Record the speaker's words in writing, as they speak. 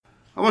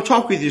I want to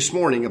talk with you this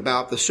morning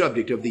about the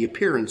subject of the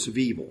appearance of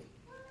evil.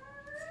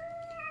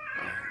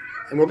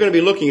 And we're going to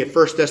be looking at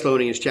 1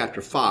 Thessalonians chapter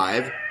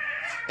 5,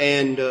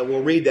 and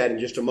we'll read that in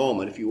just a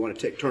moment if you want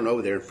to turn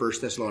over there in 1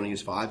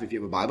 Thessalonians 5 if you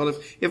have a Bible.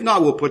 If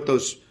not, we'll put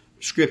those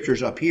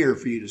scriptures up here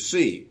for you to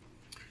see.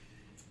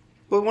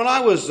 But when I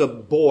was a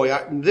boy,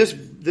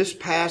 this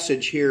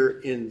passage here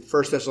in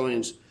 1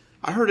 Thessalonians,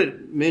 I heard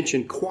it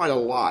mentioned quite a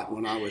lot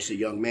when I was a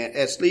young man.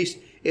 At least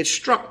it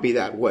struck me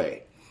that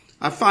way.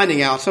 I'm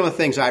finding out some of the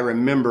things I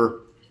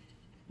remember,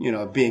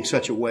 being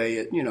such a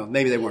way,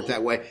 maybe they weren't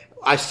that way.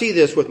 I see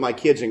this with my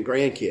kids and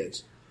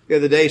grandkids. The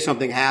other day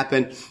something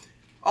happened.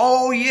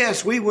 Oh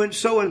yes, we went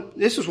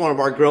this is one of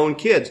our grown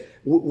kids.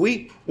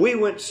 We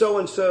went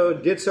so-and-so,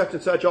 did such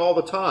and such all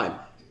the time.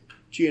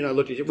 Gee, and I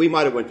looked at you. We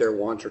might have went there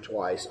once or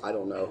twice. I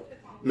don't know.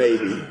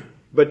 Maybe.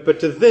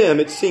 But to them,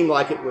 it seemed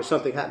like it was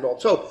something happened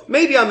all. So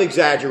maybe I'm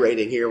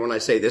exaggerating here when I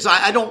say this.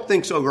 I don't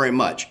think so very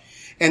much.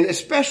 And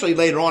especially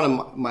later on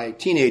in my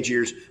teenage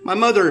years, my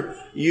mother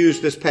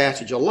used this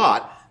passage a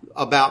lot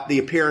about the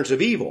appearance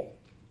of evil.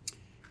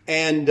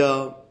 And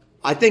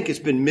I think it's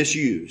been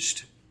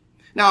misused.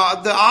 Now,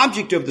 the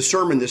object of the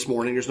sermon this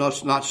morning is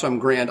not some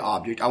grand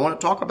object. I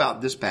want to talk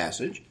about this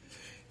passage.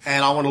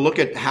 And I want to look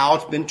at how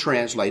it's been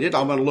translated.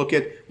 I want to look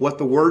at what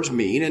the words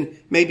mean and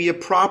maybe a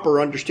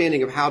proper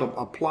understanding of how to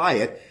apply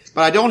it.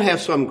 But I don't have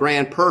some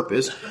grand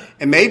purpose.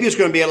 And maybe it's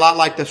going to be a lot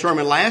like the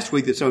sermon last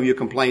week that some of you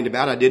complained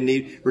about. I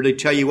didn't really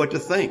tell you what to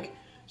think.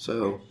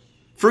 So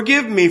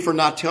forgive me for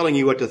not telling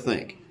you what to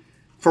think.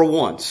 For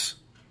once.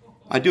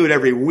 I do it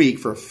every week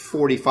for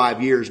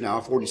 45 years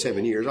now,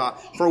 47 years.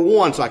 For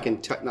once, I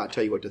can not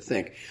tell you what to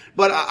think.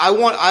 But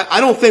I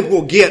don't think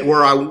we'll get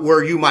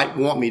where you might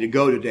want me to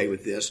go today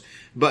with this.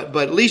 But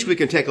at least we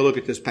can take a look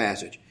at this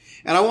passage.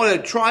 And I want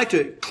to try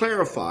to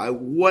clarify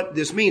what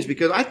this means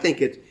because I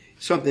think it's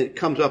something that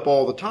comes up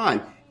all the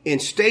time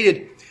and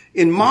stated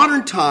in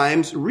modern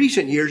times,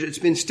 recent years, it's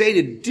been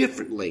stated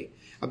differently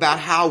about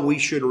how we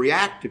should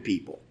react to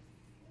people.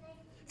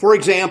 For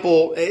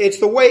example, it's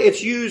the way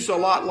it's used a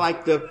lot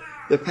like the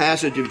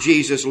passage of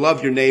Jesus,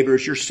 love your neighbor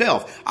as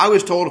yourself. I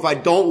was told if I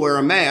don't wear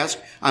a mask,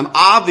 I'm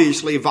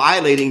obviously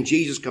violating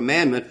Jesus'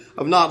 commandment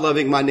of not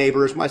loving my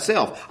neighbor as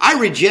myself. I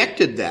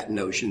rejected that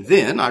notion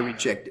then. I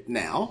reject it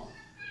now.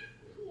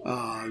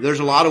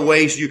 There's a lot of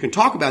ways you can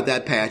talk about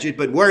that passage,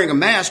 but wearing a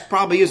mask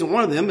probably isn't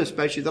one of them,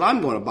 especially that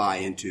I'm going to buy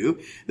into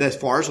as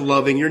far as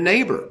loving your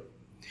neighbor.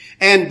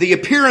 And the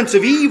appearance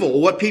of evil,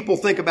 what people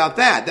think about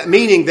that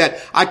meaning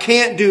that I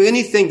can't do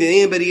anything that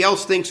anybody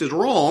else thinks is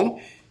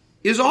wrong,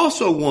 is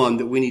also one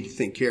that we need to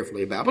think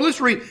carefully about. But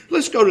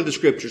let's go to the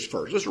scriptures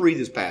first. Let's read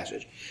this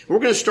passage. We're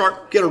going to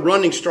get a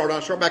running start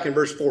on. Start back in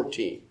verse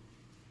 14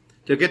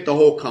 to get the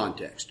whole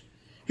context.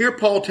 Here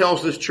Paul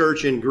tells this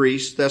church in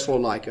Greece,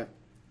 Thessalonica,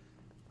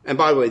 and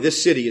by the way,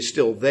 this city is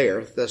still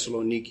there.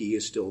 Thessaloniki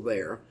is still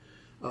there.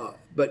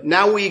 But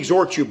now we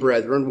exhort you,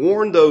 brethren,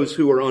 warn those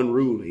who are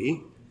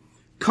unruly,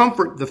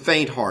 comfort the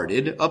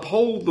faint-hearted,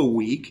 uphold the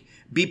weak,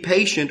 be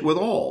patient with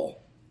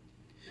all.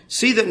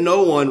 See that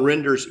no one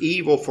renders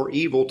evil for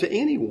evil to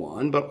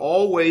anyone, but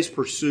always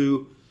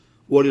pursue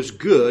what is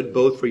good,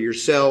 both for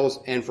yourselves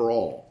and for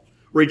all.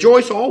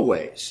 Rejoice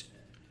always.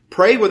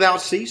 Pray without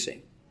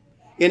ceasing.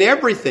 In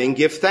everything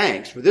give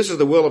thanks, for this is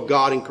the will of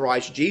God in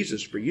Christ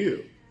Jesus for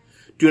you.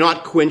 Do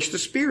not quench the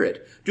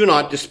spirit. Do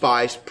not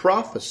despise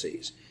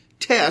prophecies.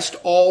 Test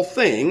all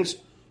things.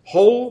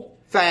 Hold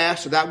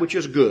fast to that which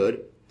is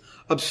good.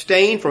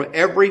 Abstain from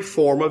every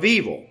form of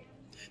evil.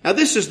 Now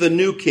this is the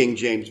New King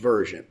James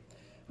Version.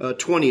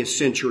 20th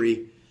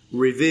century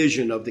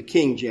revision of the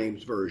King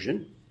James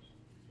Version.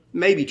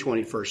 Maybe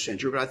 21st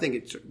century, but I think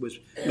it was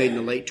made in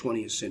the late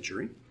 20th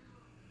century.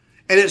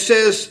 And it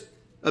says,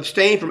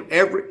 abstain from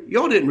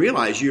y'all didn't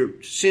realize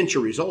you're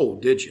centuries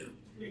old, did you?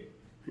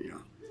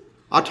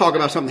 I'll talk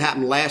about something that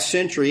happened last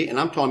century, and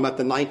I'm talking about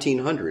the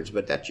 1900s,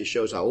 but that just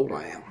shows how old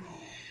I am.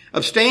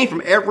 Abstain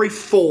from every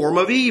form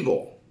of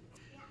evil.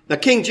 Now,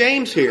 King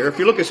James here, if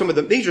you look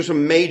at these are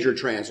some major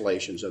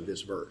translations of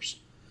this verse.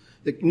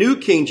 The New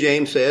King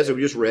James says, as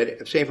we just read,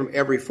 abstain from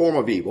every form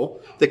of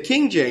evil. The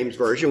King James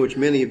Version, which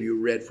many of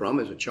you read from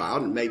as a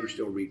child and maybe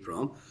still read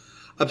from,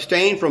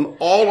 abstain from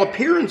all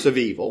appearance of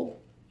evil.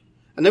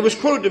 And it was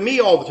quoted to me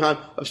all the time,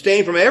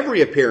 abstain from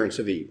every appearance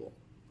of evil.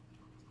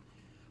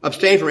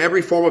 Abstain from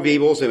every form of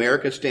evil is the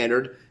American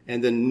Standard,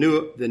 and the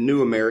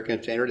New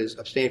American Standard is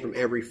abstain from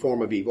every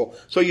form of evil.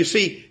 So you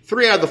see,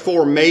 3 out of the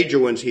 4 major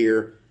ones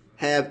here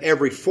have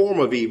every form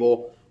of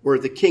evil, where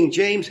the King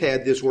James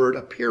had this word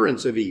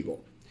appearance of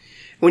evil.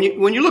 When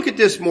you look at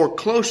this more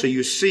closely,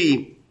 you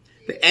see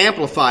the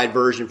Amplified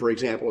Version, for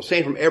example,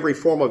 abstain from every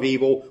form of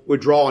evil,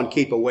 withdraw and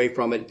keep away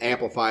from it,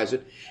 amplifies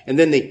it. And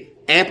then the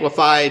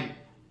Amplified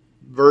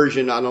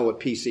Version, I don't know what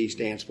PC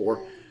stands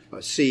for,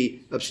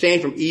 C,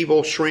 abstain from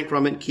evil, shrink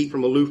from it, keep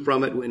from aloof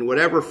from it in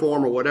whatever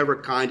form or whatever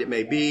kind it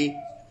may be.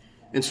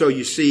 And so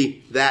you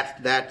see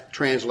that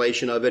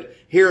translation of it.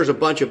 Here's a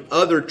bunch of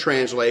other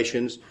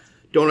translations.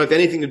 Don't have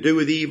anything to do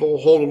with evil,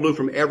 hold aloof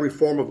from every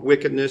form of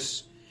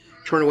wickedness,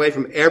 turn away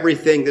from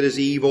everything that is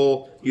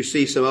evil. You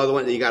see some other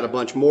one, and you got a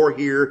bunch more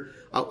here.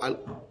 I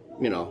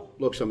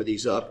look some of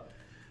these up.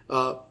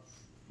 Let's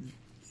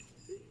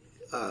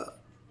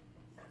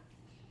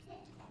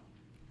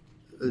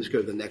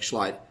go to the next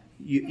slide.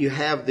 You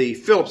have the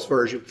Phillips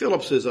version.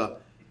 Phillips is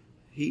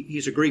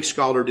he's a Greek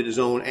scholar, did his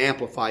own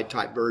amplified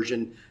type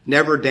version.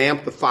 Never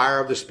damp the fire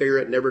of the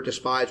Spirit, never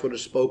despise what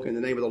is spoken in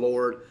the name of the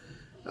Lord.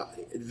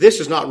 This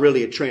is not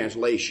really a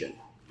translation,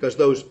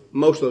 because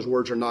most of those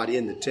words are not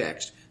in the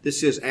text.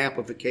 This is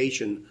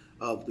amplification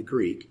of the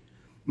Greek.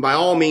 By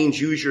all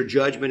means, use your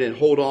judgment and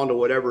hold on to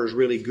whatever is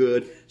really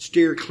good.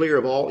 Steer clear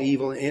of all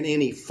evil in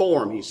any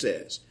form, he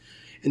says.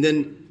 And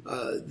then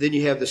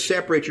you have to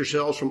separate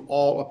yourselves from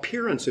all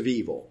appearance of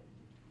evil,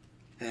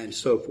 and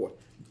so forth.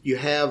 You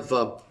have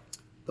the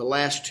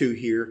last two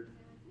here.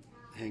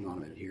 Hang on a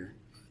minute here.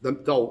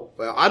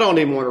 I don't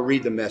even want to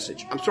read the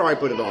Message. I'm sorry I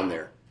put it on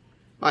there.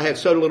 I have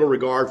so little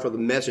regard for the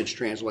Message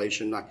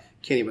translation. I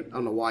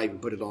don't know why I even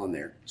put it on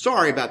there.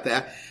 Sorry about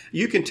that.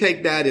 You can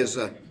take that as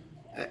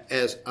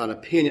an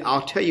opinion.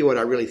 I'll tell you what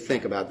I really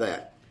think about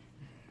that.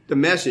 The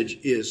Message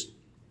is,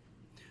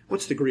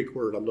 what's the Greek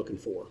word I'm looking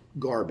for?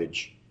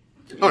 Garbage.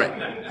 All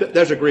right.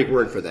 There's a Greek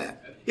word for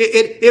that.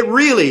 It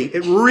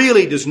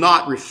really does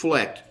not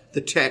reflect the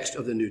text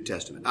of the New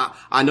Testament.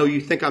 I know you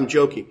think I'm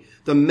joking.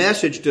 The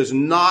Message does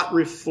not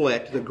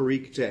reflect the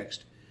Greek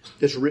text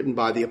that's written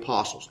by the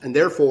apostles, and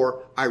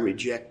therefore I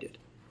reject it.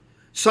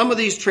 Some of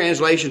these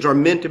translations are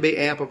meant to be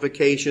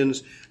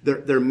amplifications.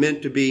 They're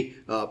meant to be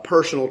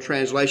personal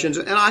translations,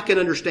 and I can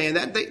understand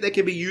that. They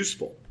can be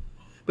useful.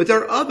 But there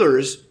are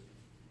others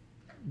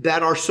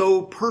that are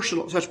so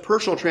personal, such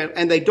personal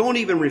and they don't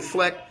even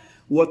reflect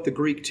what the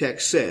Greek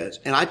text says.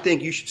 And I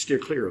think you should steer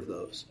clear of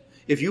those.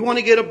 If you want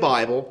to get a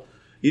Bible,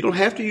 you don't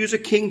have to use a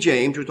King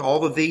James with all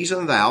the these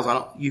and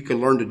thous. You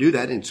can learn to do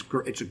that, and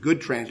it's a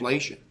good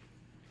translation.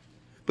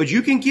 But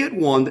you can get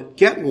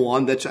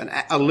one that's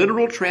a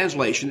literal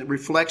translation that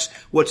reflects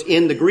what's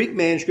in the Greek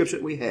manuscripts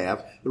that we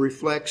have, that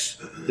reflects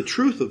the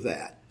truth of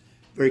that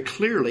very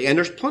clearly. And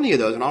there's plenty of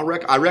those. And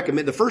I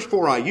recommend the first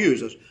four I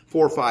use, those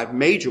 4 or 5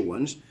 major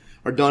ones,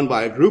 are done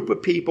by a group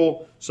of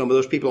people. Some of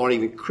those people aren't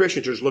even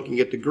Christians, just looking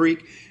at the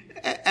Greek.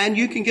 And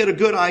you can get a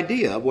good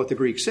idea of what the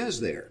Greek says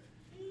there.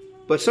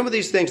 But some of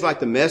these things like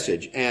the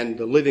Message and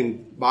the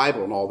Living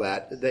Bible and all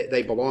that,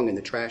 they belong in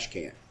the trash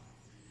can.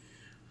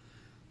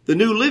 The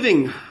New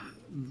Living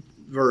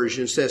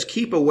Version says,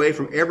 keep away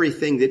from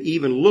everything that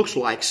even looks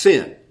like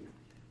sin.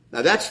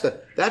 Now that's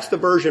the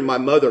version my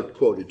mother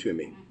quoted to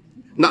me.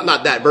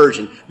 Not that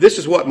version. This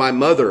is what my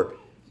mother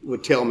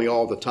would tell me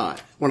all the time.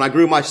 When I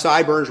grew my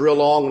sideburns real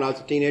long when I was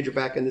a teenager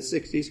back in the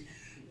 60s,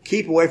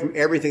 keep away from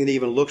everything that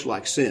even looks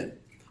like sin.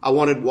 I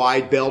wanted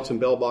wide belts and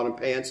bell-bottom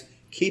pants.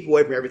 Keep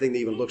away from everything that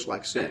even looks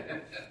like sin.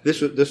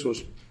 This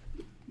was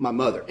my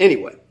mother.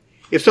 Anyway,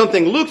 if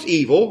something looks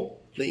evil,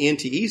 the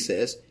NTE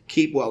says,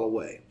 keep well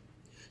away.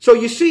 So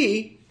you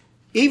see,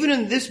 even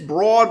in this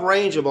broad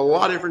range of a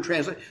lot of different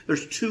translations,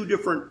 there's 2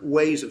 different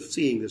ways of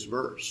seeing this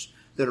verse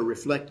that are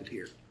reflected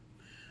here.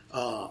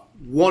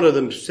 One of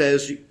them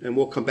says, and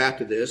we'll come back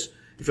to this,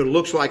 if it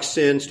looks like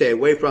sin, stay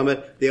away from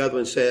it. The other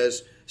one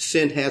says,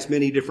 sin has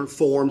many different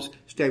forms,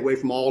 stay away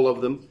from all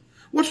of them.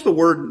 What's the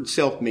word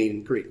itself mean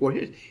in Greek? Well,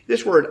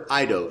 this word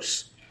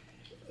eidos.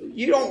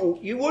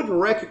 You wouldn't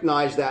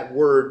recognize that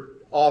word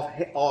off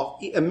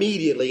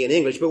immediately in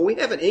English, but we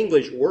have an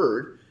English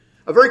word,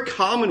 a very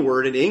common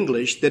word in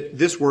English, that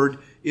this word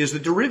is the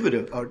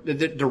derivative,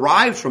 that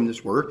derives from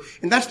this word,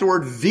 and that's the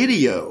word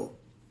video.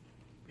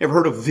 Ever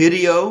heard of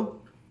video?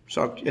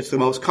 So it's the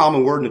most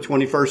common word in the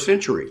 21st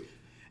century.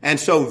 And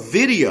so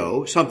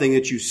video, something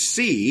that you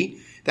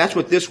see, that's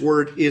what this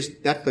word is.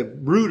 That's the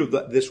root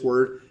of this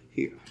word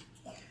here.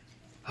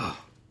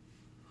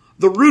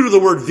 The root of the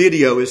word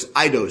video is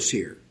eidos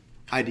here.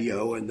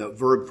 IDO and the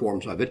verb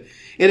forms of it.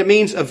 And it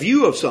means a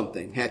view of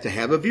something. Had to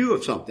have a view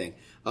of something.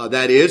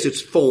 That is, its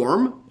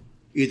form,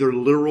 either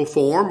literal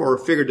form or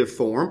figurative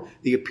form,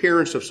 the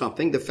appearance of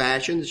something, the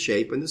fashion, the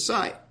shape, and the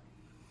sight.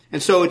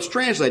 And so it's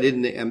translated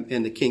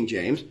in the King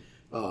James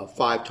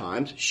 5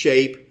 times: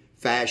 shape,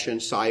 fashion,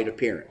 sight,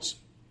 appearance.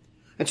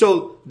 And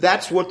so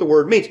that's what the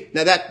word means.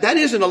 Now that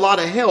isn't a lot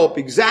of help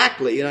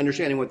exactly in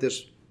understanding what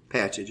this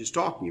passage is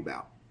talking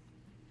about.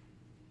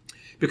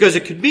 Because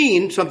it could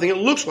mean something that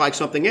looks like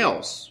something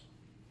else.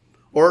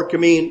 Or it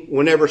could mean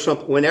whenever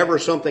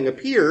something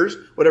appears,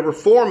 whatever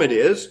form it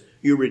is,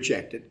 you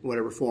reject it,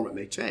 whatever form it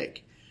may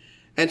take.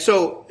 And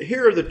so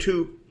here are the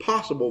 2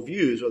 possible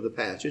views of the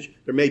passage.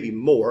 There may be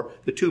more.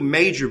 The 2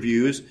 major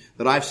views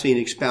that I've seen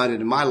expounded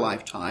in my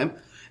lifetime,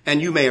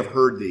 and you may have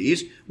heard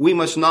these. We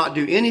must not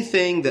do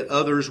anything that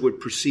others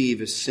would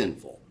perceive as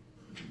sinful.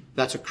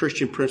 That's a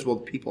Christian principle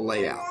that people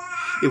lay out.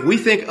 If we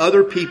think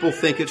other people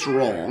think it's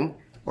wrong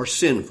or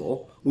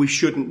sinful, we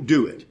shouldn't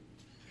do it.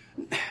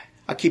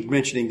 I keep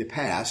mentioning the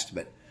past,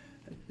 but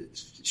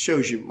it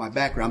shows you my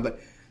background. But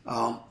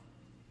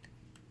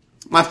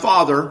my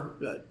father,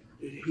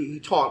 he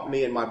taught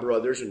me and my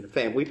brothers and the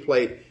family.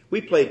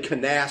 We played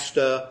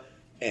canasta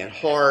and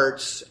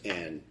hearts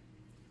and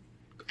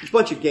There's a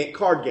bunch of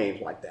card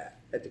games like that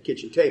at the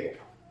kitchen table.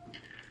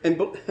 And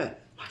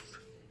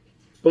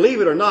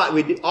believe it or not,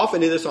 we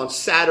often do this on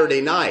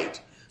Saturday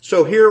night.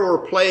 So here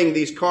we're playing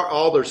these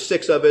there's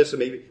 6 of us, and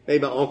maybe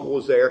my uncle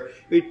was there.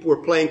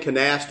 We're playing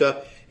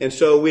canasta. And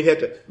so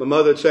my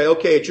mother would say,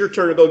 okay, it's your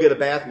turn to go get a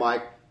bath,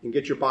 Mike, and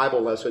get your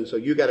Bible lesson. So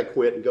you got to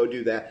quit and go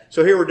do that.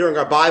 So here we're doing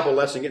our Bible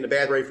lesson, getting the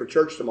bath ready for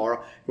church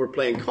tomorrow. We're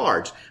playing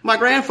cards. My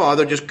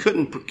grandfather just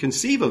couldn't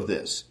conceive of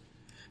this.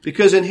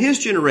 Because in his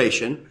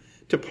generation,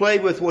 to play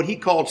with what he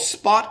called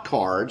spot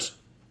cards,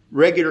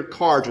 regular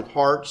cards with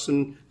hearts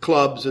and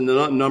clubs and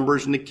the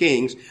numbers and the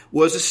kings,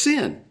 was a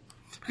sin.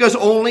 Because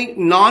only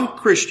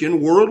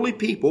non-Christian, worldly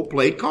people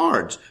played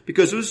cards.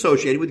 Because it was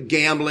associated with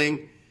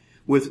gambling,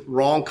 with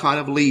wrong kind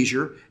of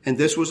leisure, and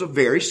this was a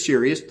very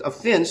serious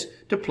offense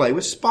to play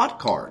with spot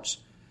cards.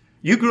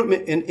 You grew up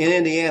in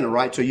Indiana,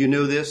 right? So you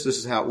knew this. This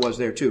is how it was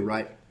there too,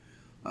 right?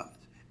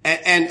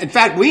 And in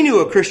fact, we knew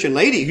a Christian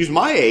lady who's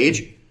my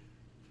age.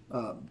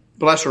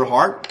 Bless her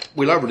heart.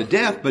 We love her to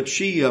death, but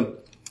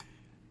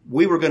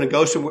we were going to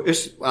go somewhere.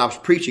 I was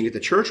preaching at the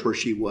church where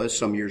she was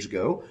some years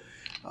ago.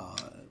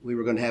 We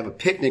were going to have a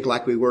picnic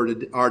like we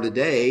are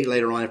today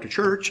later on after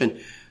church, and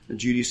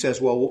Judy says,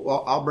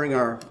 well, I'll bring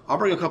a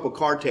couple of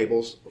card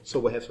tables so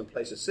we'll have some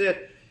place to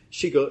sit.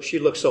 She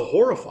looked so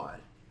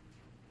horrified.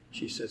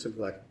 She said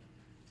something like,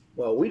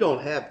 well, we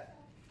don't have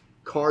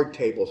card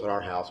tables at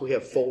our house. We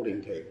have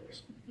folding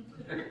tables.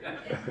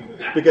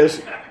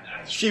 Because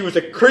she was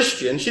a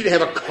Christian. She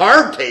didn't have a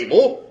card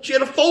table. She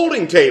had a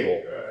folding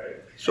table.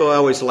 So I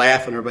always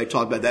laugh when everybody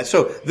talks about that.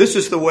 So this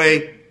is the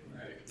way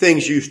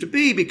things used to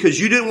be, because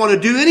you didn't want to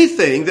do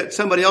anything that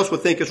somebody else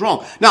would think is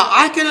wrong. Now,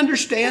 I can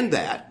understand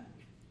that.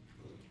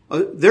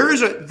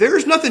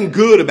 There's nothing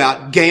good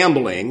about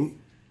gambling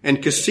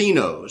and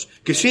casinos.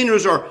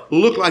 Casinos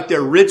look like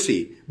they're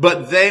ritzy,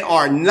 but they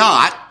are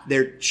not.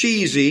 They're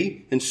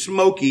cheesy and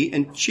smoky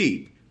and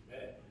cheap.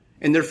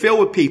 And they're filled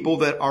with people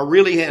that are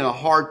really in a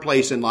hard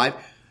place in life.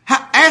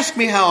 Ask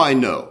me how I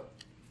know.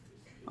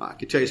 I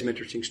can tell you some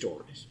interesting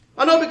stories.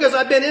 I know because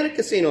I've been in a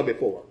casino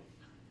before.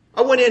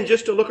 I went in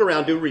just to look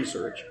around, do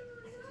research.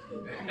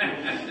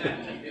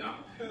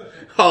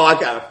 Oh, I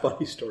got a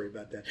funny story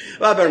about that.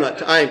 Well, I better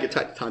not. I didn't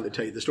get time to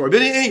tell you the story.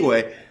 But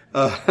anyway,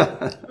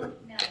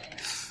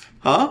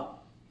 huh?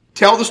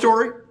 Tell the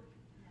story?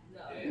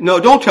 No,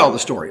 don't tell the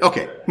story.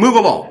 Okay, move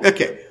along.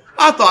 Okay,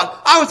 I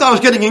thought I was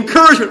getting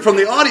encouragement from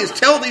the audience.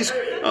 Tell these.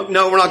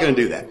 No, we're not going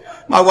to do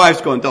that. My wife's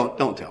going, don't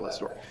tell that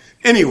story.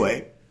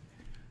 Anyway,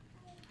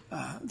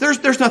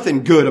 there's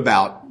nothing good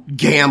about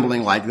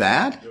gambling like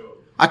that.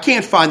 I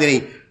can't find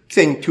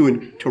anything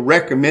to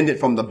recommend it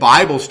from the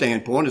Bible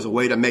standpoint as a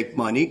way to make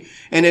money.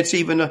 And it's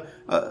even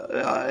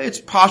it's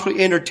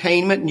possibly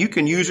entertainment, and you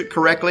can use it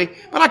correctly,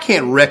 but I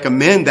can't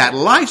recommend that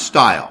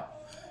lifestyle.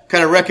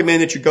 Kind of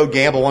recommend that you go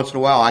gamble once in a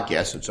while. I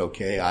guess it's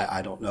okay.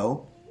 I don't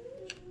know.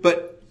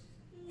 But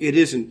it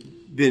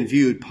isn't been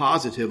viewed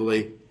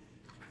positively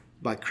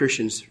by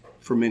Christians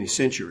for many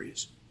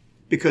centuries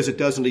because it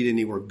doesn't lead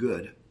anywhere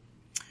good.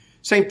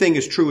 Same thing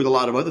is true with a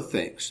lot of other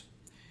things.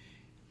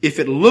 If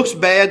it looks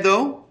bad,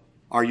 though,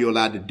 are you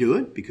allowed to do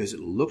it because it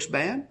looks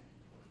bad?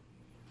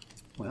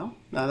 Well,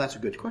 now that's a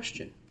good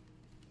question.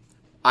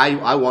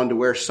 I wanted to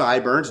wear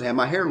sideburns and have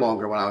my hair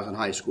longer when I was in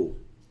high school.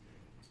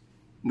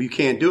 You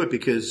can't do it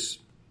because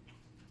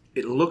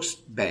it looks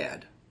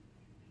bad.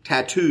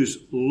 Tattoos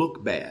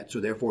look bad, so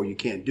therefore you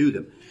can't do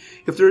them.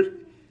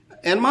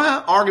 And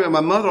my argument, my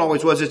mother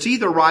always was, it's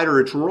either right or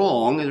it's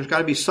wrong, and there's got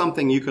to be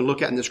something you can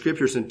look at in the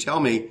scriptures and tell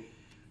me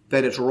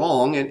that it's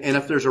wrong. And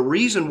if there's a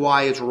reason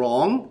why it's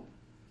wrong,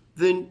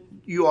 then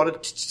you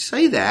ought to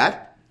say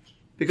that,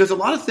 because a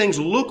lot of things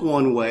look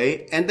one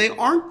way and they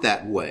aren't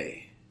that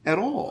way at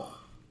all.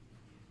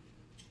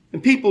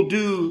 And people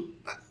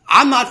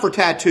I'm not for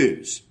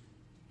tattoos.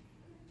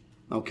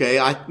 Okay,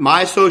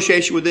 my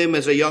association with them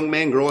as a young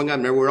man growing up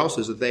and everywhere else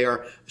is that they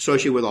are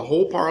associated with a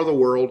whole part of the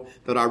world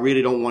that I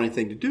really don't want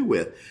anything to do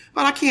with.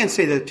 But I can't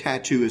say that a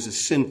tattoo is a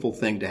sinful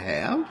thing to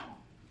have,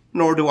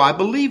 nor do I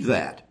believe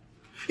that.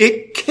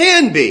 It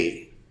can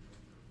be,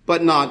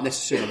 but not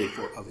necessarily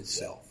of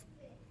itself.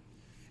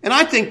 And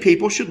I think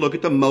people should look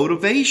at the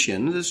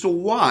motivation as to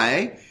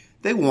why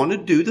they want to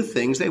do the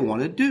things they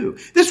want to do.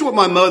 This is what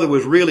my mother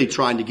was really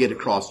trying to get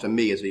across to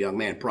me as a young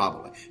man,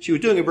 probably. She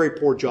was doing a very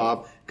poor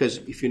job, because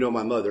if you know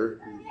my mother,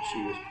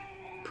 she was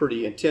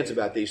pretty intense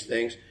about these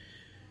things.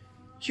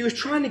 She was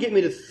trying to get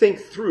me to think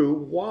through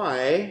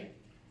why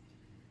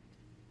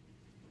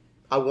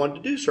I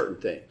wanted to do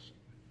certain things.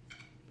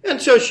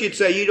 And so she'd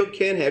say, you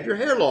can't have your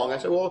hair long. I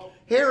said, well,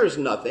 hair is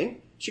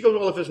nothing. She goes,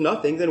 well, if it's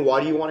nothing, then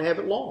why do you want to have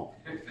it long?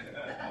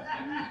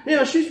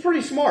 She's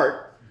pretty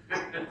smart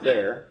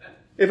there.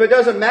 If it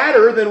doesn't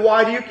matter, then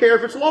why do you care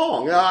if it's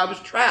long? I was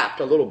trapped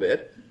a little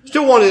bit.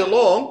 Still wanted it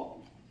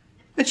long.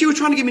 And she was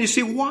trying to get me to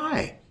see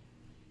why.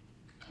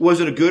 Was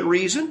it a good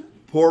reason?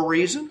 Poor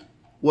reason?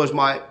 Was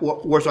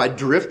I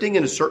drifting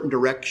in a certain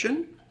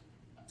direction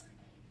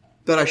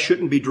that I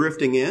shouldn't be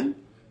drifting in?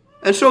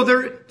 And so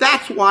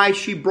that's why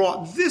she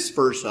brought this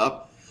verse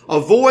up.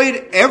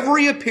 Avoid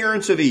every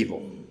appearance of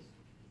evil.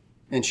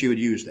 And she would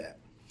use that.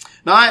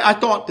 Now, I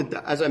thought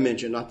that, as I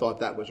mentioned, I thought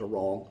that was a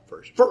wrong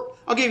verse.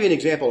 I'll give you an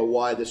example of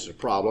why this is a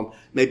problem.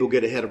 Maybe we'll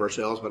get ahead of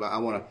ourselves, but I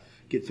want to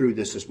get through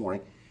this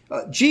morning.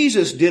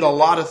 Jesus did a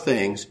lot of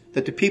things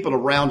that the people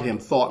around him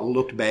thought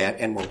looked bad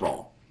and were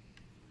wrong.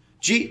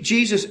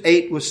 Jesus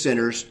ate with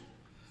sinners.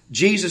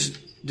 Jesus'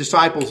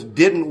 disciples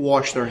didn't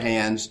wash their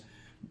hands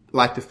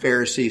like the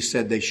Pharisees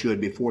said they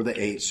should before they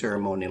ate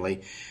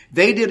ceremonially.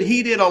 He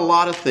did a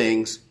lot of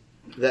things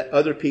that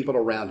other people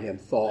around him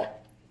thought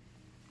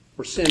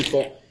were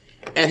sinful.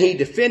 And he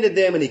defended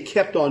them and he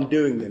kept on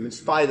doing them in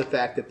spite of the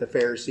fact that the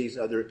Pharisees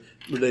and other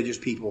religious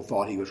people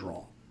thought he was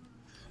wrong.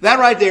 That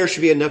right there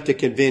should be enough to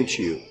convince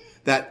you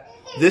that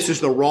this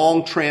is the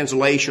wrong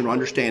translation or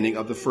understanding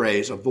of the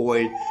phrase,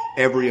 avoid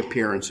every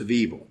appearance of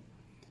evil.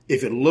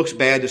 If it looks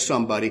bad to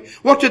somebody.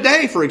 Well,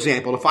 today, for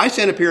example, if I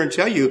stand up here and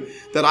tell you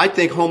that I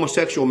think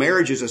homosexual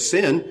marriage is a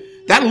sin,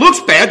 that looks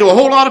bad to a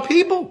whole lot of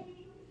people.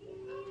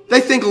 They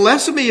think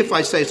less of me if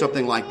I say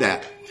something like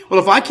that. Well,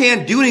 if I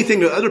can't do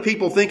anything that other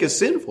people think is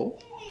sinful,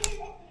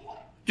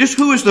 just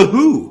who is the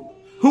who?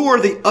 Who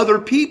are the other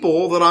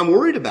people that I'm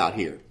worried about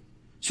here?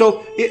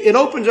 So it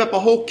opens up a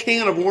whole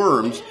can of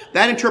worms.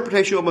 That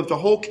interpretation opens up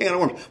a whole can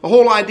of worms. The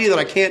whole idea that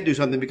I can't do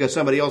something because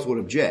somebody else would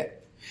object.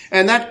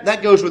 And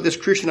that goes with this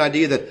Christian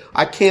idea that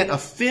I can't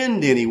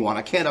offend anyone.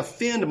 I can't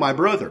offend my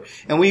brother.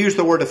 And we use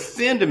the word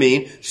offend to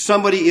mean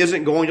somebody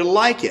isn't going to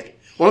like it.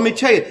 Well, let me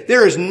tell you,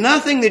 there is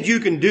nothing that you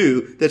can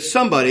do that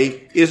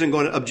somebody isn't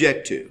going to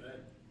object to.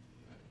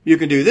 You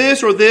can do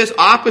this or this,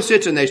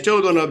 opposites, and they're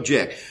still going to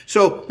object.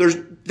 So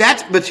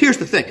but here's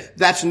the thing.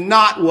 That's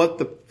not what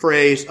the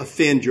phrase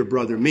offend your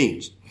brother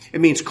means.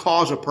 It means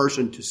cause a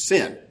person to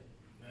sin.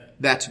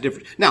 That's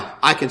different. Now,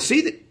 I can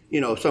see that,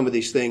 some of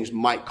these things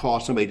might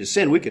cause somebody to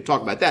sin. We could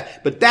talk about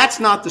that. But that's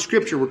not the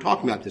scripture we're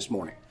talking about this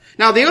morning.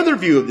 Now, the other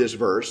view of this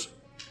verse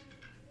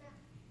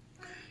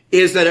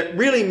is that it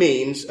really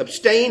means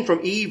abstain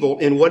from evil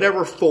in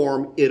whatever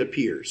form it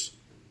appears.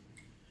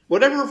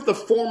 Whatever the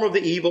form of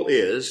the evil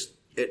is,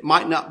 it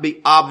might not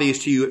be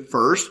obvious to you at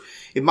first.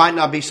 It might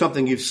not be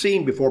something you've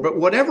seen before, but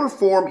whatever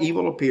form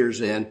evil appears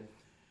in,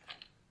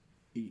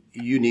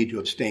 you need to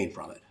abstain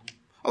from it.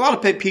 A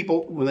lot of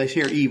people, when they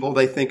hear evil,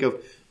 they think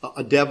of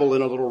a devil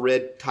in a little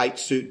red tight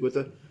suit with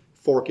a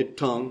forked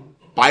tongue,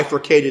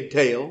 bifurcated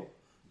tail,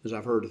 as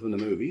I've heard from the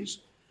movies,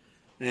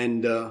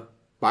 and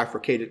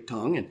bifurcated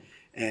tongue,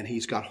 and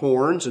he's got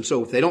horns. And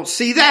so if they don't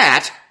see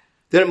that,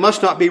 then it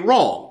must not be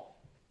wrong.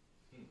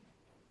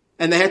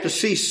 And they have to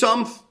see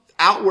some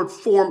outward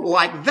form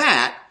like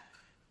that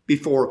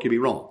before it can be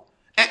wrong.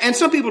 And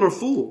some people are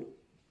fooled.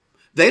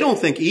 They don't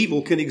think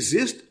evil can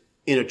exist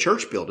in a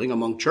church building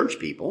among church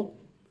people.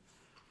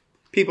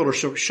 People are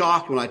so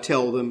shocked when I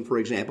tell them, for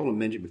example, I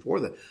mentioned before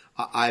that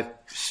I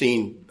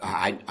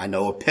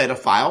know of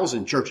pedophiles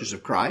in churches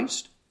of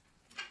Christ.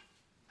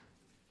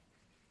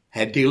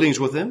 Had dealings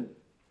with them.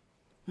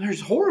 They're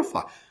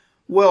horrified.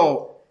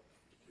 Well,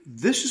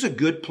 this is a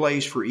good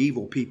place for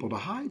evil people to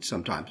hide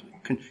sometimes.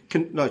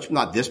 No, it's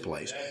not this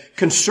place.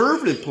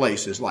 Conservative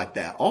places like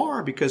that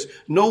are, because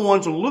no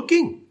one's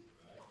looking.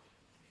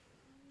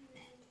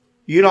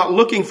 You're not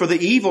looking for the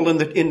evil in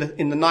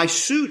the nice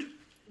suit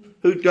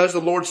who does the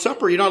Lord's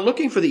Supper. You're not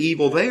looking for the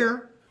evil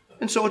there.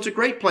 And so it's a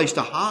great place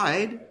to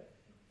hide.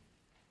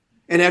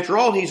 And after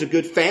all, he's a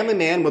good family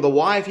man with a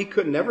wife. He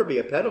could never be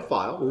a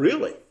pedophile,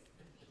 really.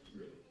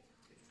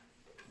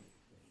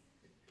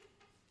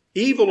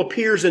 Evil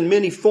appears in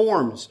many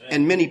forms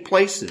and many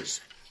places.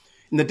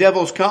 And the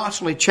devil's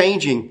constantly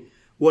changing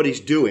what he's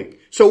doing.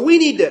 So we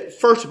need to,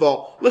 first of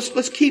all,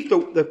 let's keep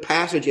the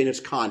passage in its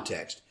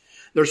context.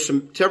 There's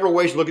several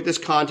ways to look at this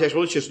context.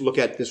 Well, let's just look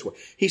at it this way.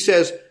 He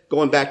says,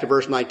 going back to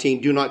verse 19,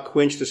 do not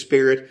quench the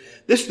Spirit.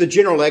 This is the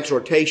general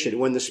exhortation.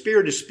 When the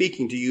Spirit is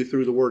speaking to you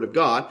through the Word of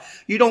God,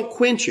 you don't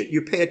quench it.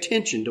 You pay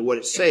attention to what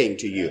it's saying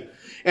to you.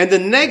 And the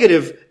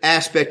negative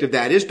aspect of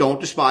that is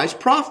don't despise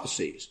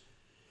prophecies.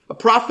 A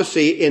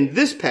prophecy in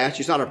this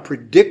passage is not a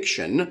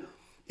prediction.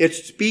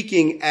 It's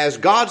speaking as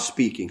God's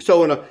speaking.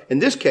 So in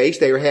this case,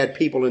 they had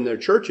people in their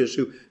churches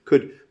who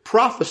could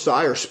prophesy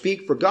or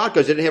speak for God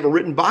because they didn't have a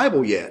written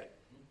Bible yet.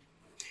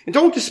 And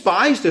don't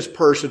despise this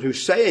person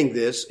who's saying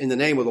this in the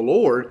name of the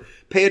Lord.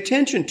 Pay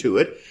attention to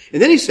it.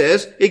 And then he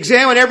says,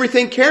 examine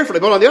everything carefully.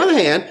 But on the other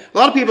hand, a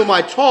lot of people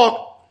might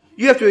talk,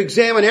 you have to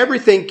examine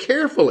everything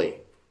carefully.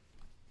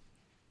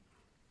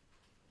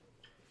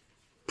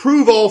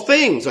 Prove all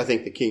things, I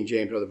think the King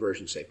James and other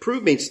versions say.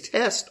 Prove means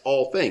test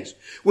all things.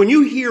 When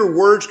you hear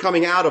words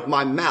coming out of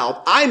my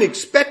mouth, I'm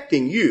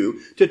expecting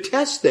you to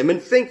test them and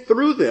think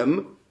through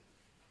them.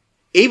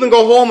 Even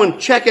go home and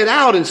check it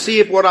out and see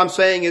if what I'm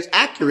saying is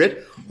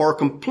accurate or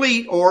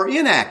complete or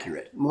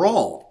inaccurate,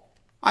 wrong.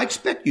 I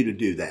expect you to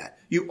do that.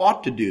 You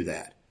ought to do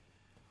that.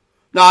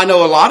 Now, I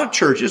know a lot of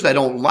churches, they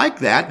don't like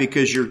that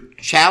because you're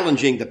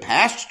challenging the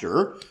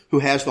pastor who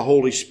has the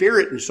Holy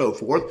Spirit and so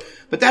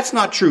forth, but that's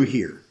not true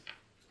here.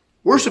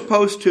 We're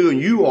supposed to, and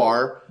you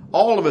are,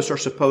 all of us are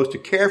supposed to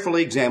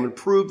carefully examine,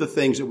 prove the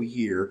things that we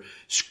hear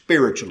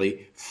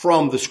spiritually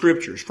from the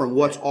Scriptures, from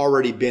what's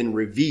already been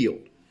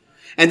revealed.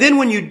 And then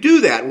when you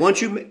do that,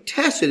 once you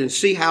test it and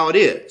see how it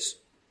is,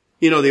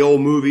 you know, the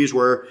old movies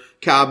where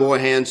cowboy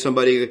hands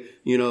somebody,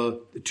 you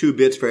know, the 2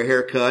 bits for a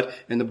haircut,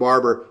 and the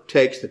barber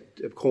takes the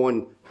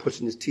coin, puts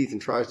it in his teeth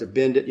and tries to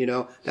bend it, you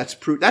know. That's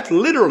proof. That's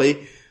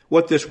literally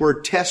what this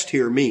word test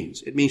here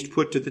means. It means to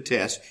put to the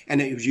test,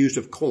 and it was used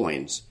of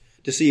coins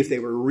to see if they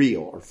were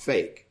real or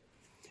fake.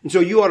 And so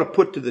you ought to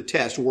put to the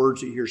test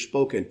words that you hear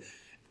spoken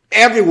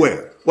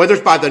everywhere, whether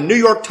it's by the New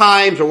York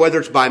Times or whether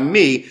it's by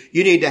me.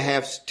 You need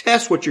to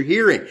test what you're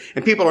hearing.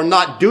 And people are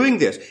not doing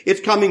this.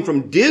 It's coming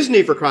from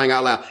Disney, for crying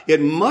out loud.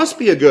 It must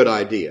be a good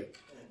idea.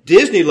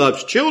 Disney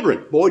loves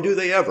children. Boy, do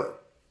they ever.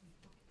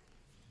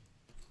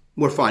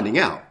 We're finding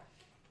out.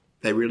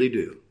 They really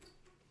do.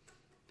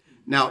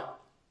 Now,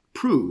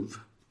 prove,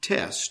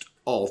 test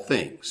all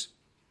things.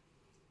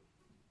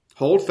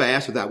 Hold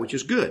fast to that which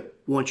is good.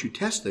 Once you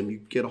test them, you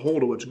get a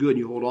hold of what's good and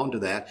you hold on to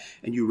that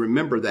and you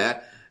remember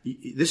that.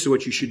 This is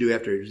what you should do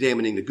after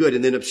examining the good,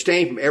 and then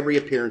abstain from every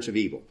appearance of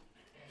evil.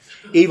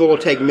 Evil will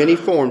take many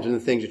forms in the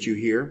things that you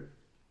hear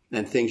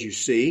and things you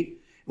see.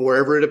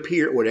 Wherever it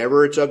appears,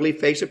 whatever its ugly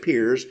face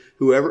appears,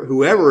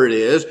 whoever it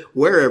is,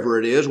 wherever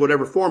it is,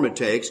 whatever form it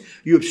takes,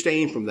 you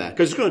abstain from that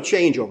because it's going to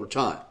change over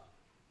time.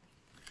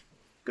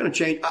 It's going to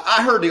change.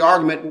 I heard the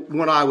argument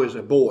when I was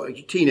a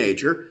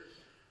teenager.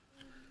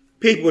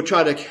 People would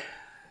try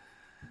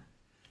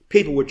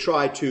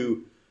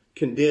to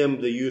condemn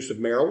the use of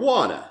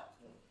marijuana.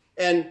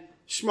 And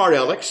smart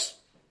alecks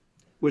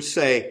would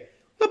say,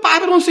 the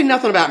Bible don't say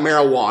nothing about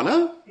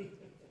marijuana.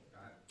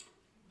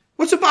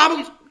 What's the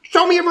Bible?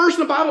 Show me a verse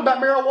in the Bible about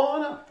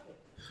marijuana.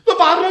 The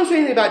Bible don't say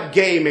anything about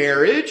gay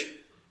marriage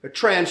or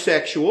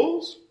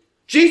transsexuals.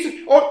 Jesus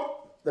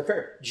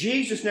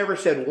never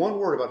said one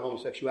word about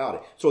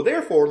homosexuality. So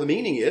therefore, the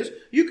meaning is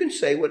you can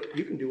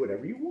do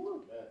whatever you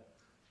want.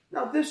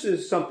 Now, this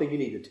is something you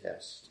need to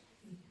test.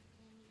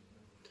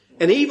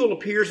 And evil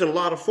appears in a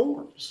lot of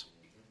forms.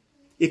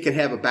 It can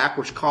have a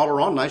backwards collar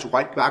on, nice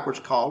white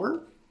backwards collar.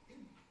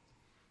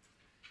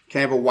 It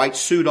can have a white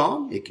suit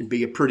on. It can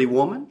be a pretty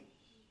woman. It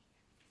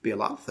can be a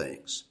lot of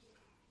things.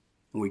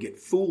 And we get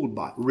fooled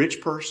by rich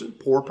person,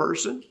 poor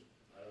person.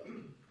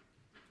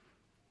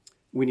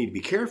 We need to be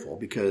careful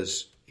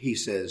because he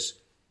says,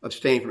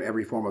 abstain from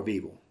every form of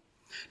evil.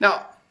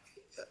 Now,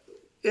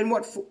 in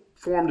what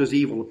form does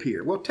evil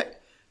appear? Well,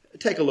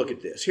 take a look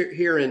at this.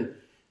 Here in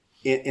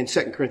 2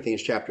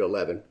 Corinthians chapter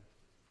 11,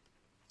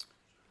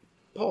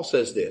 Paul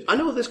says this. I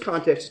know this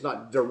context is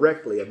not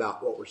directly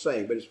about what we're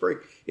saying, but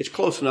it's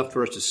close enough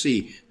for us to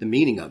see the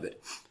meaning of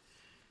it.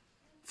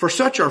 For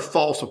such are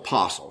false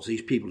apostles,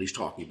 these people he's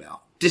talking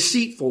about,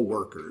 deceitful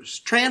workers,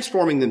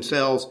 transforming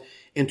themselves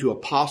into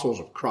apostles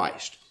of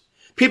Christ.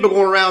 People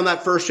going around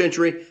that first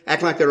century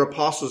acting like they're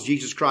apostles of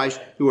Jesus Christ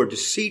who are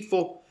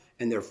deceitful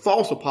and they're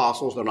false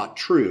apostles. They're not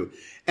true.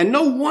 And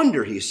no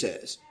wonder, he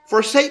says,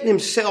 for Satan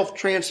himself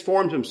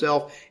transformed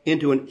himself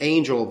into an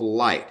angel of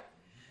light.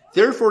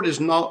 Therefore, it is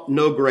no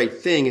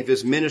great thing if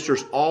his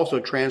ministers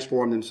also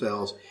transform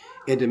themselves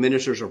into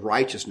ministers of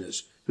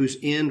righteousness, whose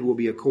end will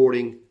be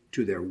according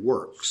to their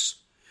works.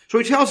 So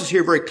he tells us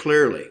here very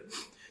clearly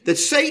that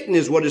Satan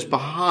is what is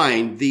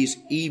behind these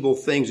evil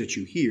things that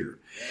you hear.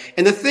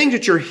 And the things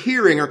that you're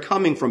hearing are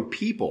coming from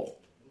people.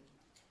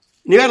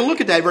 And you got to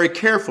look at that very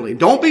carefully.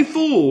 Don't be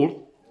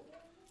fooled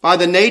by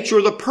the nature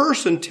of the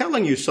person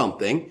telling you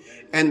something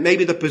and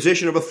maybe the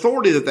position of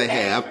authority that they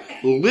have.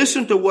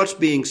 Listen to what's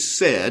being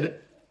said.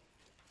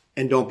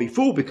 And don't be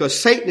fooled because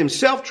Satan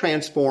himself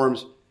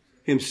transforms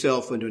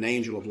himself into an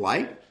angel of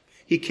light.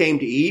 He came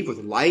to Eve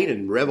with light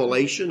and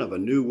revelation of a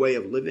new way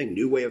of living,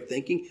 new way of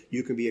thinking.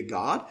 You can be a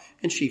God.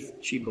 And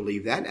she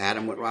believed that.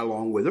 Adam went right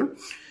along with her.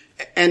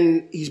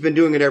 And he's been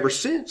doing it ever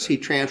since. He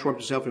transformed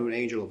himself into an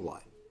angel of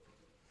light.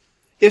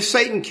 If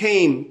Satan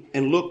came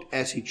and looked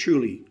as he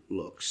truly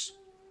looks,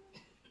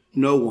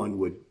 no one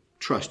would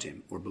trust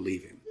him or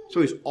believe him.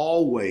 So he's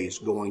always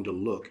going to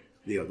look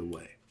the other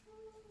way.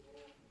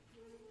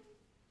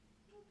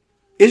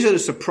 Is it a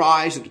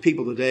surprise that the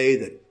people today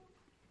that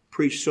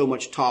preach so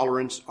much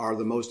tolerance are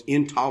the most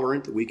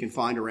intolerant that we can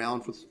find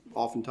around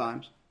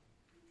oftentimes?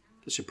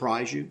 Does it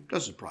surprise you? It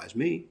doesn't surprise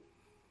me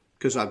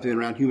because I've been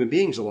around human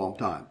beings a long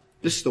time.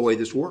 This is the way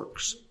this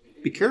works.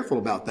 Be careful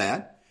about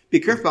that. Be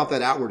careful about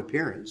that outward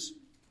appearance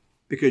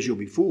because you'll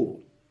be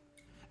fooled.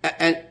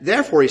 And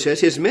therefore, he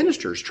says, his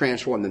ministers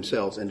transform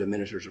themselves into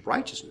ministers of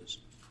righteousness.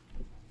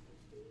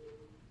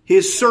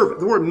 His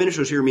servant, the word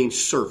ministers here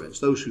means servants,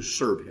 those who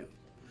serve him.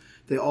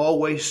 They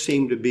always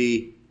seem to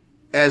be,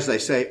 as they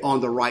say, on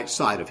the right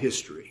side of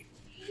history.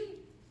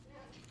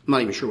 I'm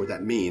not even sure what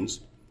that means.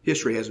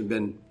 History hasn't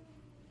been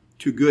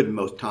too good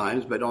most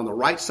times, but on the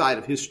right side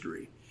of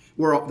history.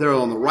 They're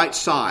on the right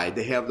side.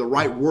 They have the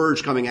right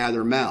words coming out of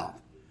their mouth.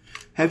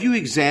 Have you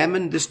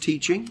examined this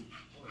teaching?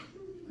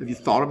 Have you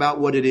thought about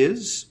what it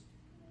is?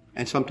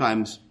 And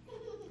sometimes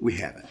we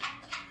haven't.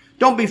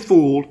 Don't be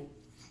fooled.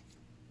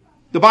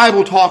 The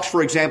Bible talks,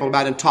 for example,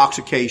 about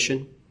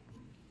intoxication.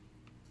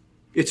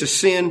 It's a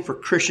sin for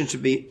Christians to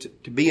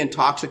be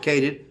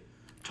intoxicated,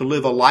 to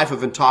live a life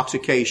of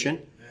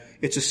intoxication.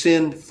 It's a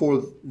sin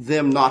for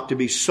them not to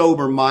be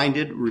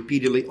sober-minded.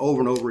 Repeatedly, over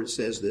and over, it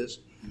says this.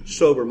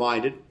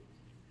 Sober-minded.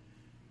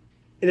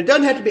 And it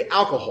doesn't have to be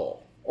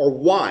alcohol or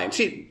wine.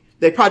 See,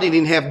 they probably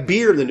didn't have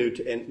beer in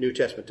the New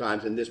Testament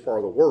times in this part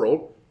of the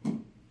world.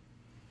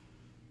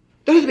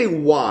 It doesn't have to be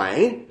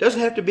wine. It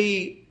doesn't have to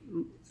be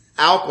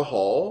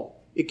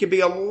alcohol. It can be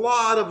a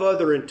lot of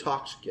other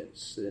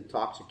intoxicants that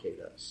intoxicate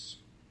us.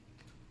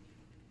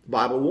 The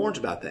Bible warns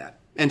about that.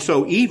 And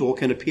so evil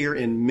can appear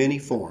in many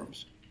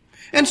forms.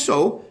 And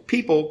so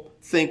people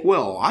think,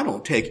 well, I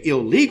don't take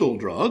illegal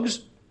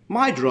drugs.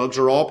 My drugs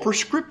are all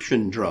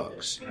prescription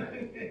drugs.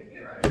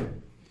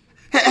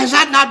 Has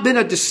that not been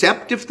a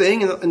deceptive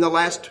thing in the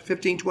last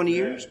 15, 20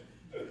 years?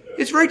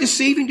 It's very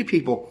deceiving to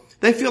people.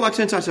 They feel like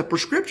since it's a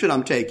prescription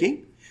I'm taking,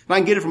 and I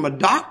can get it from a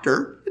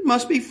doctor, it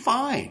must be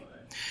fine.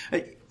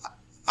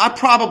 I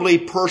probably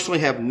personally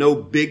have no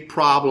big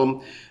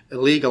problem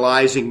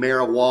legalizing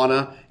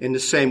marijuana in the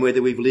same way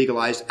that we've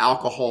legalized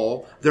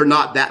alcohol. They're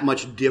not that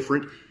much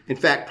different. In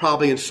fact,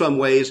 probably in some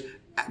ways,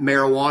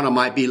 marijuana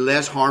might be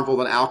less harmful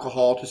than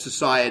alcohol to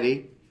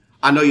society.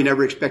 I know you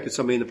never expected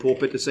somebody in the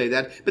pulpit to say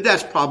that, but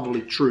that's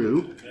probably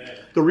true.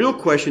 The real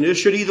question is,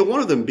 should either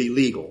one of them be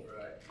legal?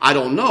 I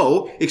don't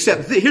know,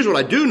 except here's what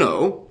I do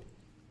know.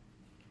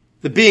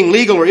 That being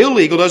legal or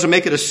illegal doesn't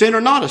make it a sin or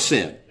not a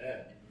sin.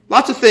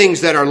 Lots of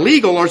things that are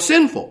legal are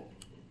sinful.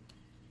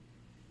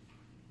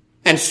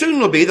 And soon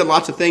it'll be that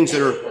lots of things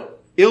that are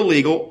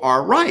illegal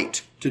are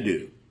right to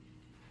do.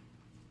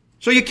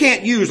 So you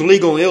can't use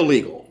legal and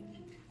illegal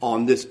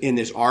in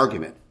this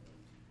argument.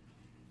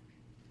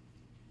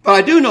 But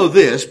I do know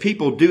this,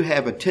 people do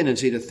have a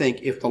tendency to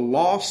think if the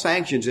law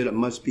sanctions it, it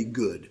must be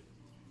good.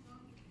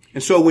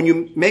 And so when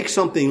you make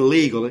something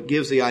legal, it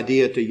gives the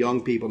idea to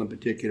young people in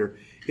particular,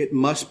 it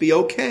must be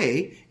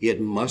okay, it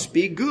must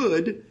be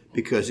good,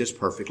 because it's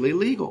perfectly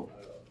legal.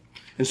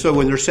 And so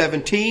when they're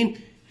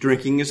 17,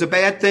 drinking is a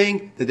bad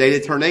thing. The day they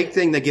turn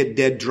 18, they get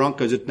dead drunk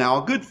because it's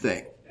now a good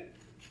thing.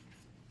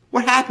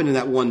 What happened in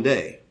that one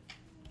day?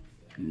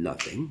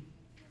 Nothing.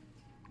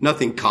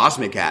 Nothing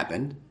cosmic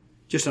happened.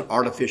 Just an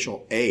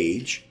artificial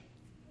age.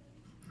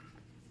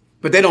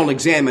 But they don't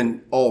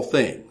examine all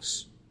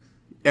things,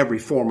 every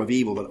form of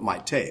evil that it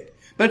might take.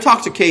 But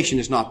intoxication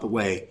is not the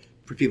way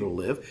for people to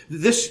live.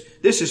 This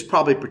is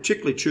probably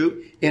particularly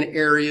true in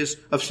areas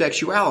of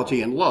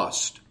sexuality and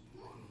lust.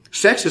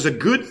 Sex is a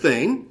good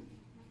thing,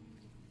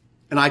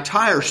 and I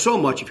tire so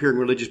much of hearing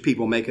religious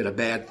people make it a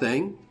bad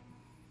thing.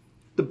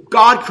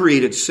 God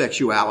created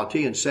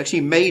sexuality and sex.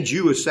 He made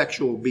you a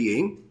sexual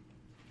being.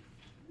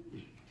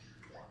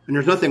 And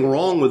there's nothing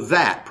wrong with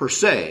that per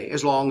se,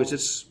 as long as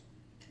it's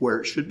where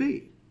it should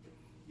be.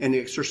 And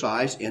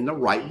exercised in the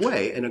right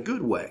way, in a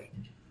good way.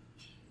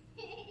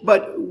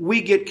 But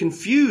we get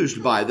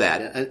confused by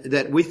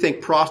that we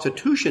think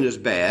prostitution is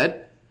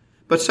bad,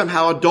 but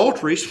somehow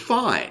adultery is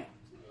fine.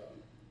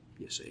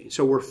 You see,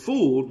 so we're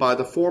fooled by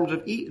the forms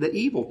of that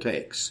evil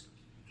takes.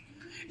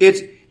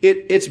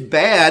 It's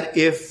bad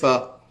if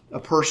a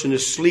person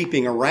is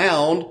sleeping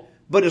around,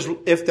 but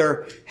if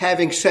they're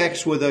having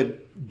sex with a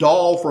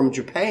doll from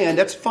Japan,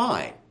 that's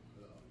fine.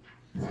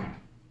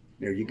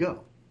 There you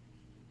go.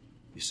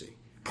 You see,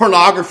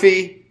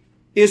 pornography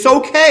is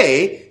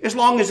okay as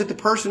long as the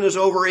person is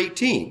over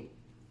 18.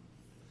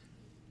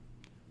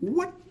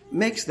 What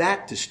makes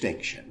that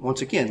distinction?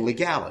 Once again,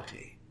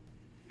 legality.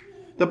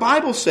 The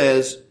Bible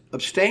says,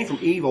 abstain from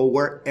evil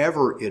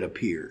wherever it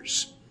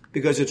appears,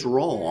 because it's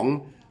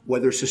wrong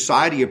whether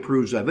society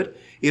approves of it.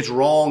 It's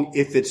wrong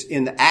if it's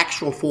in the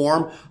actual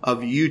form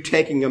of you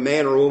taking a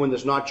man or a woman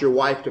that's not your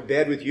wife to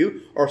bed with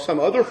you, or some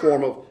other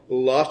form of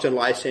lust and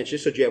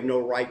licentiousness that you have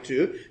no right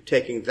to.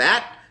 Taking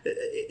that,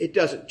 it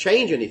doesn't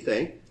change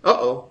anything.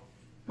 Uh-oh,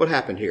 what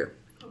happened here?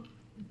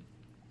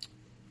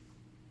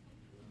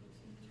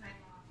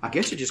 I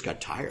guess it just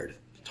got tired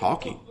of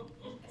talking.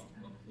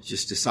 It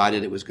just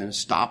decided it was going to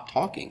stop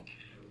talking.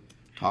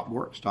 Stop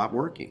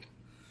working.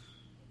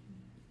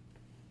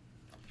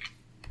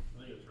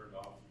 I think it turned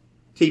off.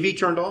 TV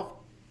turned off?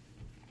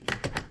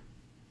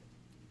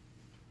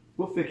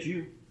 We'll fix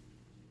you.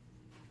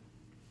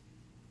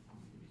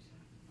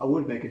 I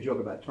would make a joke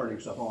about turning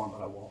stuff on,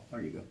 but I won't.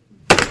 There you go.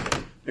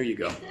 There you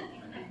go.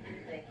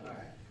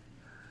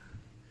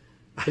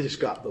 I just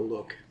got the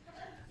look.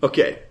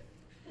 Okay.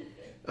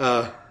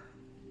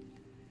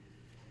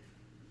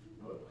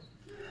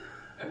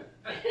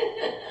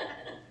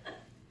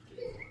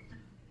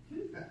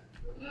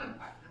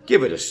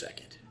 Give it a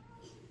second.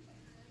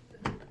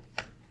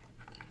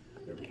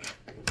 There we go.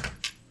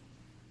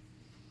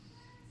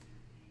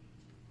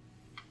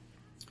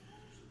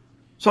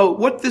 So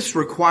what this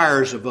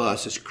requires of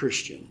us as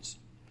Christians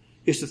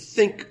is to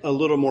think a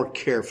little more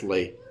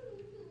carefully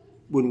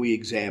when we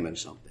examine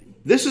something.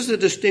 This is a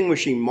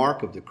distinguishing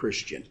mark of the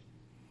Christian.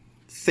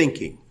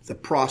 Thinking, the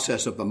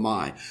process of the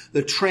mind.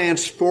 The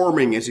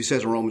transforming, as he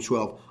says in Romans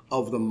 12,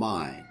 of the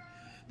mind.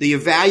 The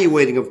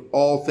evaluating of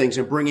all things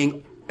and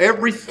bringing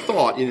every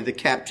thought into the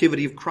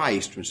captivity of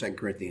Christ from 2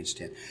 Corinthians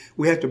 10.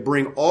 We have to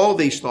bring all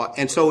these thoughts,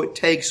 and so it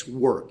takes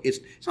work.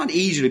 It's not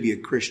easy to be a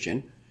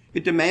Christian.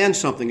 It demands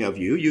something of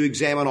you. You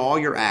examine all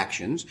your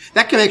actions.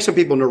 That can make some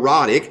people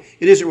neurotic.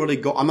 It isn't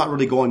really, I'm not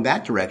really going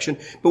that direction,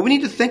 but we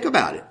need to think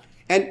about it.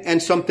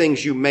 And some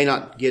things you may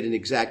not get an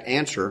exact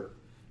answer,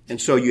 and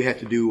so you have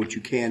to do what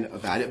you can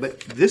about it.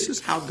 But this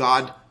is how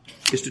God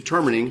is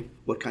determining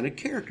what kind of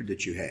character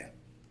that you have.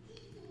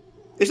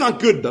 It's not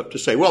good enough to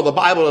say, well, the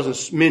Bible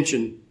doesn't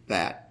mention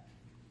that.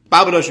 The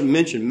Bible doesn't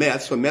mention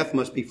meth, so meth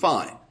must be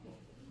fine.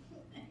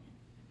 The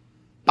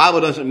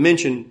Bible doesn't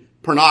mention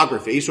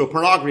pornography, so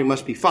pornography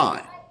must be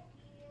fine.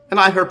 And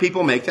I've heard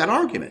people make that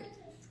argument.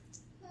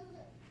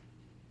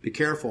 Be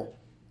careful.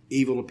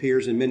 Evil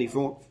appears in many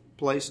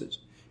places.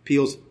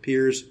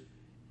 Appears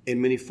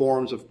in many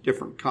forms of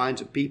different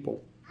kinds of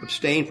people.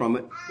 Abstain from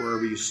it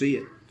wherever you see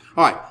it.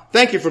 All right.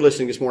 Thank you for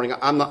listening this morning.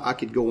 I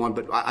could go on,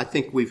 but I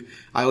think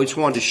I just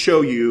wanted to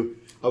show you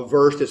a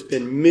verse that's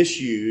been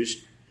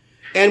misused.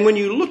 And when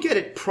you look at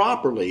it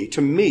properly,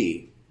 to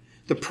me,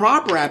 the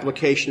proper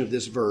application of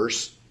this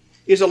verse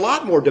is a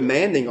lot more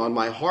demanding on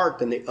my heart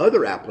than the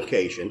other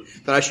application,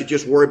 that I should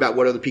just worry about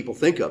what other people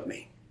think of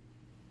me.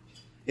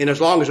 And as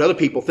long as other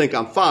people think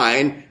I'm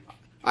fine,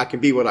 I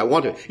can be what I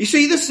want to. You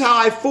see, this is how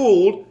I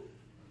fooled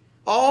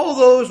all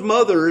those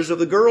mothers of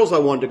the girls I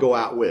wanted to go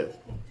out with.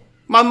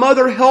 My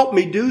mother helped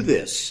me do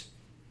this.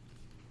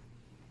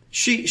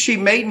 She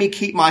made me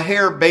keep my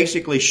hair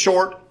basically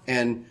short,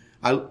 and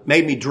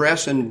made me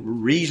dress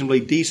in reasonably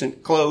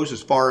decent clothes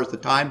as far as the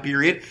time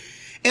period.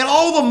 And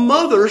all the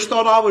mothers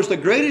thought I was the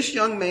greatest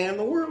young man in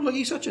the world. Look,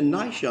 he's such a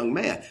nice young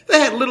man. They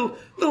had little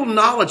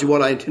knowledge of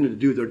what I intended to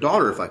do with their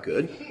daughter if I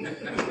could.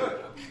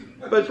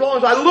 But as long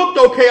as I looked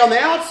okay on the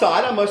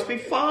outside, I must be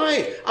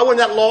fine. I wasn't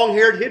that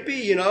long-haired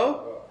hippie,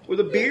 with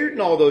a beard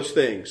and all those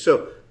things.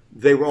 So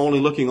they were only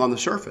looking on the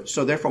surface.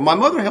 So therefore, my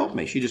mother helped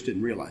me. She just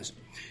didn't realize it.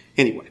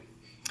 Anyway,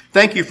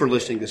 thank you for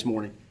listening this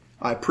morning.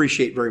 I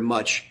appreciate very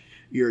much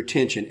your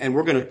attention. And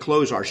we're going to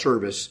close our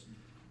service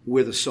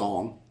with a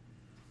song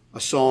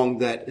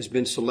that has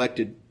been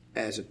selected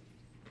as a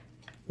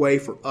way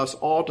for us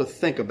all to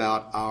think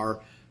about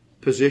our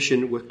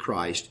position with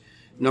Christ.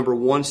 Number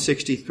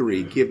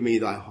 163, Give Me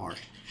Thy Heart.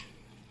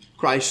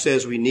 Christ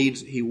says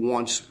He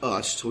wants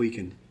us so He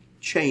can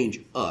change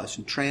us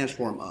and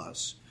transform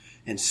us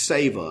and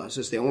save us.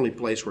 It's the only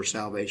place where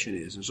salvation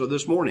is. And so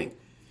this morning,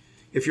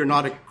 if you're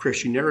not a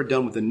Christian, never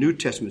done what the New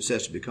Testament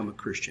says to become a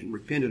Christian,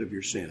 repented of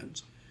your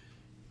sins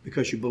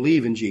because you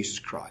believe in Jesus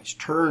Christ,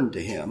 turn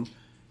to Him,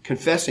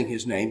 confessing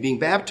His name, being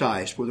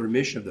baptized for the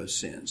remission of those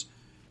sins,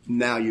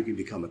 now you can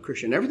become a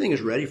Christian. Everything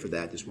is ready for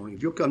that this morning.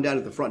 If you'll come down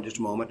to the front in just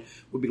a moment,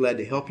 we'll be glad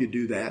to help you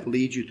do that,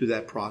 lead you through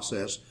that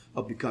process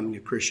of becoming a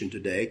Christian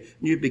today,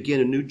 and you begin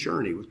a new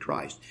journey with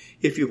Christ.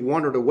 If you've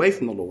wandered away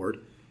from the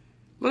Lord,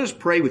 let us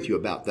pray with you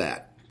about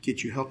that.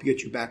 Help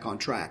get you back on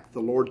track. The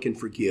Lord can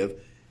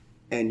forgive,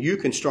 and you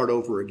can start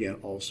over again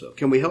also.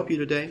 Can we help you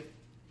today?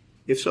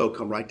 If so,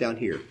 come right down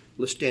here.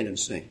 Let's stand and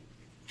sing.